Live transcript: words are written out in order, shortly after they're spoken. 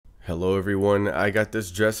Hello everyone, I got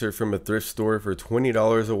this dresser from a thrift store for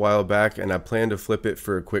 $20 a while back and I plan to flip it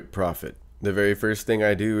for a quick profit. The very first thing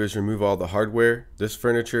I do is remove all the hardware. This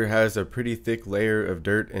furniture has a pretty thick layer of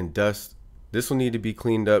dirt and dust. This will need to be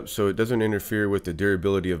cleaned up so it doesn't interfere with the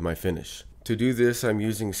durability of my finish. To do this, I'm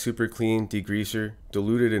using super clean degreaser,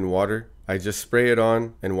 diluted in water. I just spray it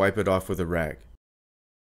on and wipe it off with a rag.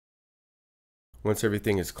 Once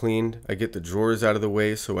everything is cleaned, I get the drawers out of the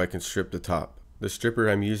way so I can strip the top. The stripper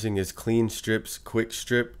I'm using is Clean Strips Quick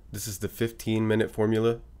Strip. This is the 15-minute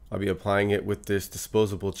formula. I'll be applying it with this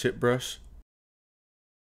disposable chip brush.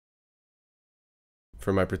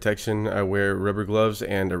 For my protection, I wear rubber gloves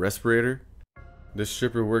and a respirator. This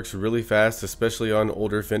stripper works really fast, especially on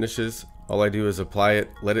older finishes. All I do is apply it,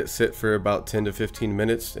 let it sit for about 10 to 15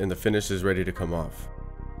 minutes, and the finish is ready to come off.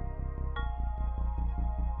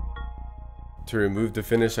 To remove the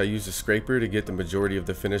finish, I use a scraper to get the majority of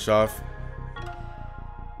the finish off.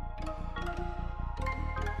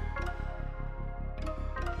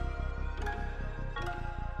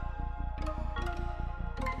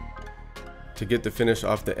 To get the finish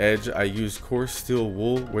off the edge, I use coarse steel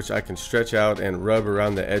wool, which I can stretch out and rub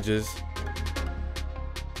around the edges.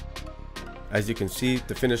 As you can see,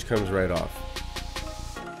 the finish comes right off.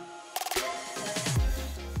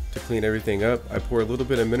 To clean everything up, I pour a little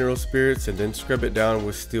bit of mineral spirits and then scrub it down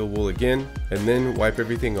with steel wool again, and then wipe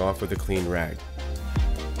everything off with a clean rag.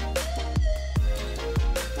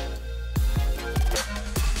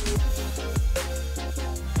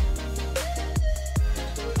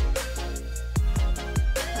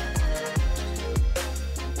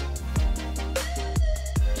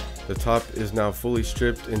 The top is now fully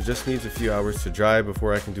stripped and just needs a few hours to dry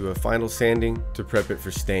before I can do a final sanding to prep it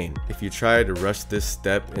for stain. If you try to rush this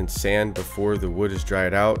step and sand before the wood is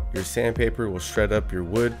dried out, your sandpaper will shred up your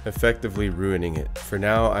wood, effectively ruining it. For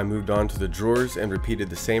now, I moved on to the drawers and repeated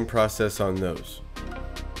the same process on those.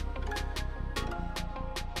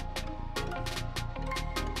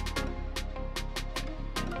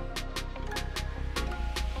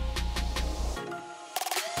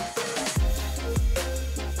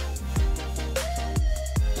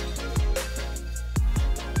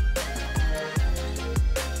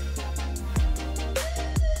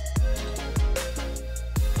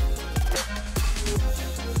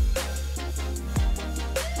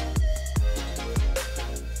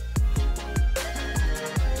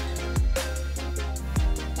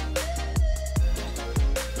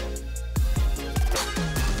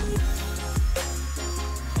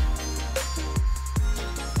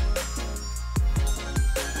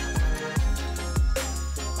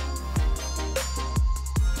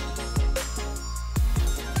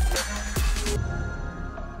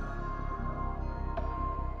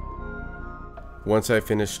 Once I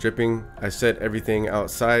finished stripping, I set everything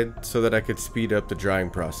outside so that I could speed up the drying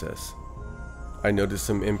process. I noticed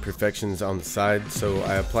some imperfections on the side, so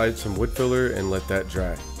I applied some wood filler and let that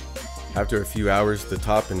dry. After a few hours, the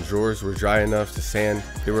top and drawers were dry enough to sand.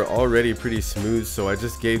 They were already pretty smooth, so I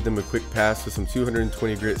just gave them a quick pass with some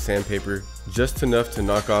 220 grit sandpaper, just enough to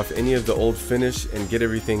knock off any of the old finish and get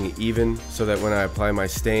everything even so that when I apply my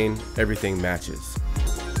stain, everything matches.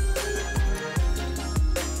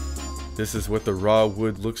 This is what the raw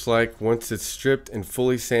wood looks like once it's stripped and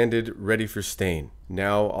fully sanded, ready for stain.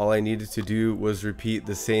 Now all I needed to do was repeat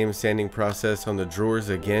the same sanding process on the drawers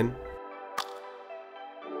again.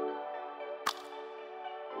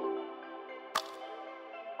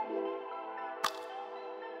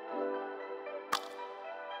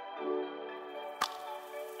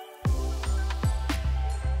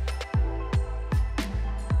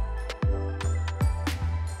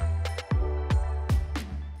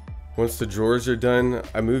 Once the drawers are done,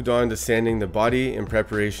 I moved on to sanding the body in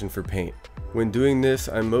preparation for paint. When doing this,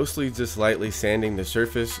 I'm mostly just lightly sanding the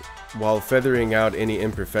surface while feathering out any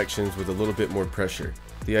imperfections with a little bit more pressure.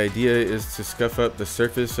 The idea is to scuff up the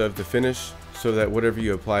surface of the finish so that whatever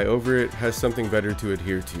you apply over it has something better to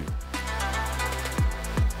adhere to.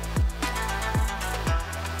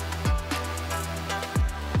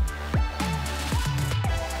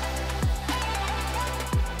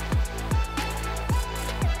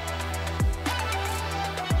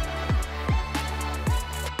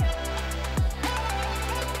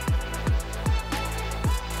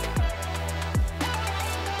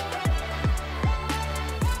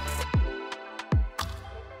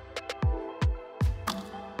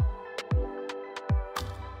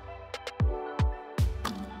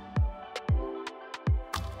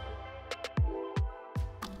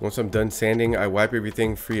 Once I'm done sanding, I wipe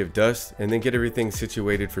everything free of dust and then get everything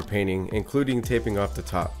situated for painting, including taping off the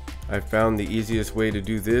top. I've found the easiest way to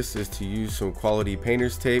do this is to use some quality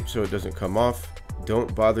painter's tape so it doesn't come off.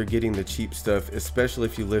 don't bother getting the cheap stuff, especially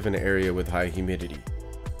if you live in an area with high humidity.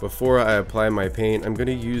 Before I apply my paint, I'm going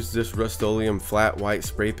to use this Rust-Oleum flat white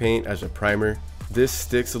spray paint as a primer. This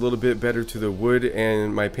sticks a little bit better to the wood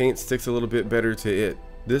and my paint sticks a little bit better to it.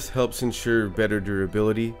 This helps ensure better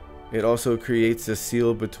durability. It also creates a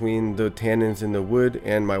seal between the tannins in the wood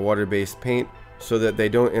and my water-based paint so that they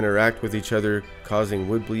don't interact with each other, causing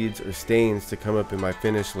wood bleeds or stains to come up in my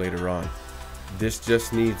finish later on. This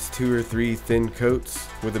just needs 2 or 3 thin coats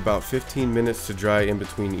with about 15 minutes to dry in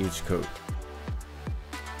between each coat.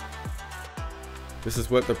 This is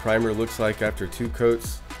what the primer looks like after 2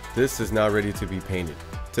 coats. This is now ready to be painted.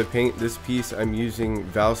 To paint this piece, I'm using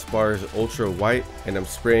Valspar's Ultra White, and I'm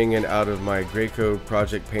spraying it out of my Graco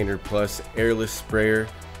Project Painter Plus airless sprayer.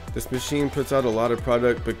 This machine puts out a lot of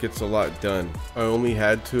product but gets a lot done. I only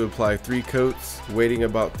had to apply 3 coats, waiting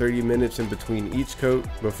about 30 minutes in between each coat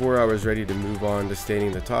before I was ready to move on to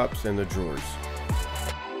staining the tops and the drawers.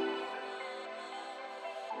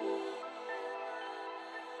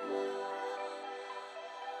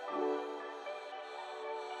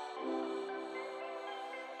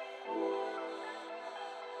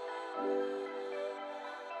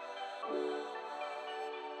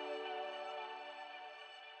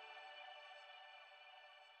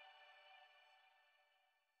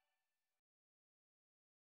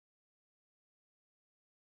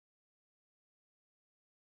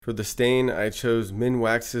 For the stain, I chose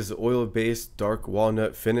Minwax's oil-based dark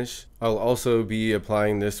walnut finish. I'll also be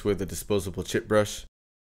applying this with a disposable chip brush.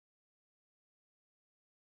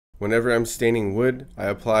 Whenever I'm staining wood, I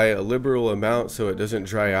apply a liberal amount so it doesn't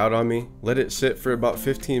dry out on me. Let it sit for about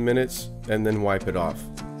 15 minutes and then wipe it off.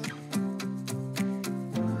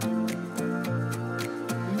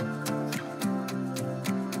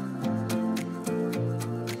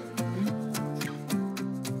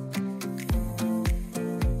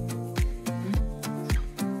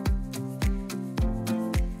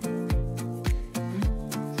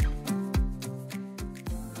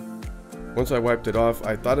 Once I wiped it off,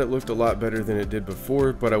 I thought it looked a lot better than it did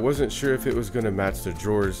before, but I wasn't sure if it was going to match the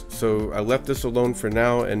drawers, so I left this alone for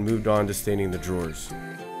now and moved on to staining the drawers.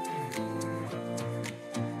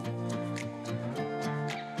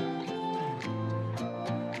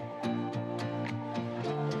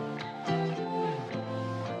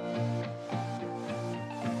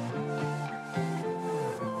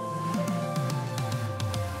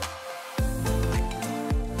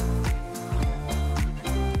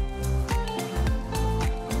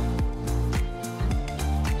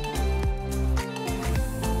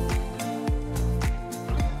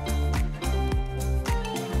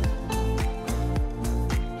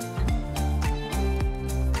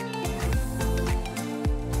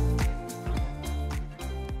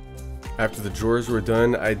 After the drawers were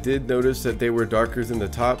done, I did notice that they were darker than the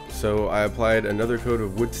top, so I applied another coat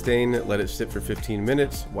of wood stain, let it sit for 15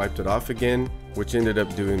 minutes, wiped it off again, which ended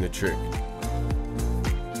up doing the trick.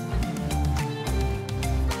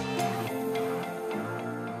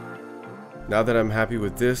 Now that I'm happy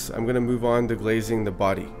with this, I'm going to move on to glazing the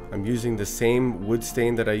body. I'm using the same wood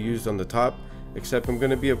stain that I used on the top, except I'm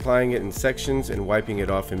going to be applying it in sections and wiping it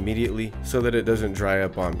off immediately so that it doesn't dry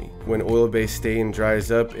up on me. When oil-based stain dries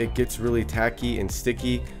up, it gets really tacky and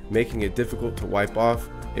sticky, making it difficult to wipe off.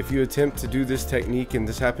 If you attempt to do this technique and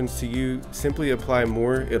this happens to you, simply apply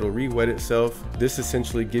more, it'll re-wet itself. This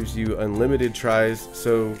essentially gives you unlimited tries,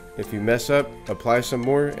 so if you mess up, apply some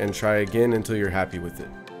more and try again until you're happy with it.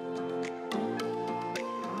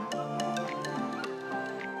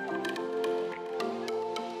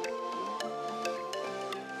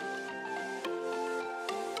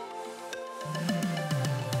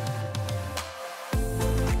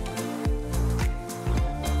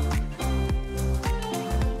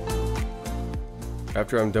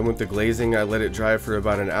 After I'm done with the glazing, I let it dry for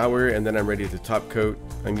about an hour and then I'm ready to top coat.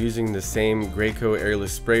 I'm using the same Graco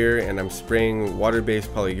airless sprayer and I'm spraying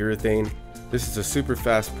water-based polyurethane. This is a super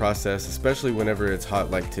fast process, especially whenever it's hot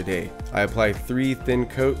like today. I apply 3 thin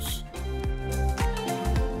coats.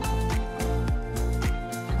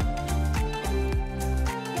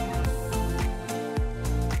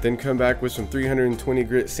 Then come back with some 320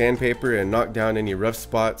 grit sandpaper and knock down any rough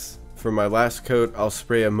spots. For my last coat, I'll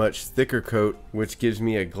spray a much thicker coat, which gives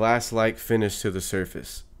me a glass-like finish to the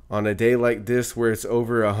surface. On a day like this where it's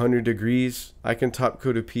over 100 degrees, I can top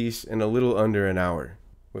coat a piece in a little under an hour.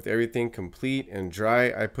 With everything complete and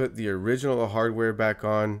dry, I put the original hardware back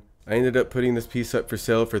on. I ended up putting this piece up for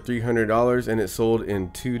sale for $300 and it sold in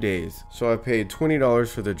 2 days. So I paid $20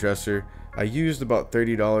 for the dresser. I used about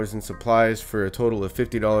 $30 in supplies for a total of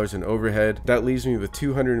 $50 in overhead. That leaves me with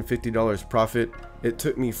 $250 profit. It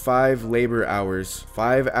took me 5 labor hours,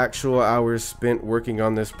 5 actual hours spent working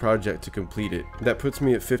on this project to complete it. That puts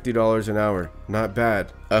me at $50 an hour. Not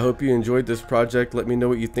bad. I hope you enjoyed this project. Let me know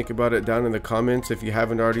what you think about it down in the comments. If you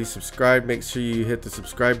haven't already subscribed, make sure you hit the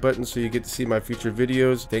subscribe button so you get to see my future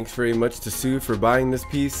videos. Thanks very much to Sue for buying this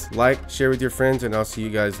piece. Like, share with your friends, and I'll see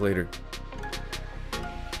you guys later.